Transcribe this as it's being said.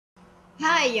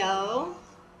Hi, y'all.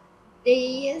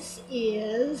 This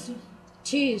is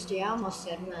Tuesday. I almost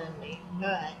said Monday,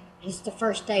 but it's the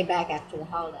first day back after the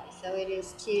holiday, so it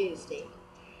is Tuesday.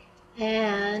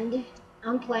 And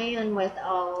I'm playing with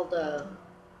all the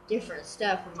different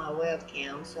stuff on my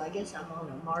webcam, so I guess I'm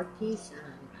on a marquee sign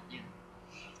right now.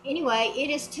 Anyway, it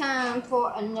is time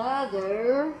for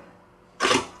another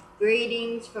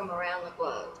greetings from around the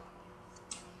globe.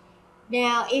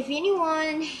 Now, if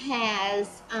anyone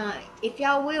has, if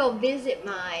y'all will visit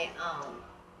my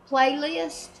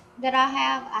playlist that I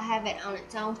have it on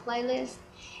its own playlist.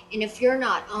 And if you're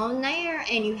not on there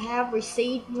and you have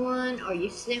received one or you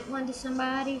sent one to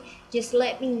somebody, just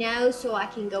let me know so I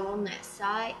can go on that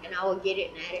site and I will get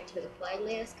it and add it to the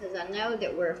playlist because I know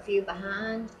that we're a few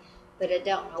behind, but I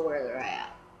don't know where they're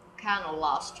at. Kind of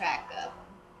lost track of them,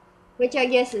 which I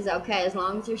guess is okay as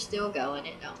long as they're still going,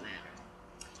 it don't matter.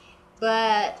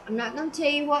 But I'm not going to tell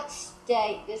you what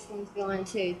state this one's going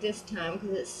to this time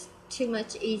because it's too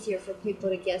much easier for people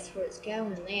to guess where it's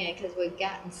going then because we've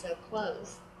gotten so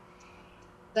close.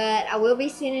 But I will be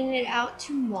sending it out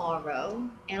tomorrow.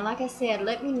 And like I said,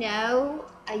 let me know.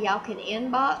 Y'all can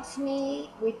inbox me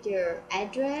with your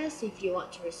address if you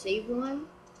want to receive one.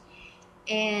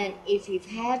 And if you've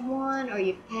had one or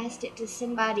you've passed it to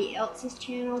somebody else's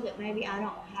channel that maybe I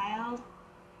don't have,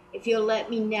 if you'll let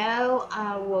me know,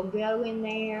 I will go in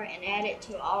there and add it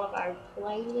to all of our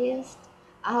playlists.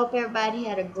 I hope everybody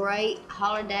had a great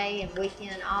holiday and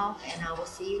weekend off, and I will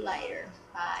see you later.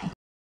 Bye.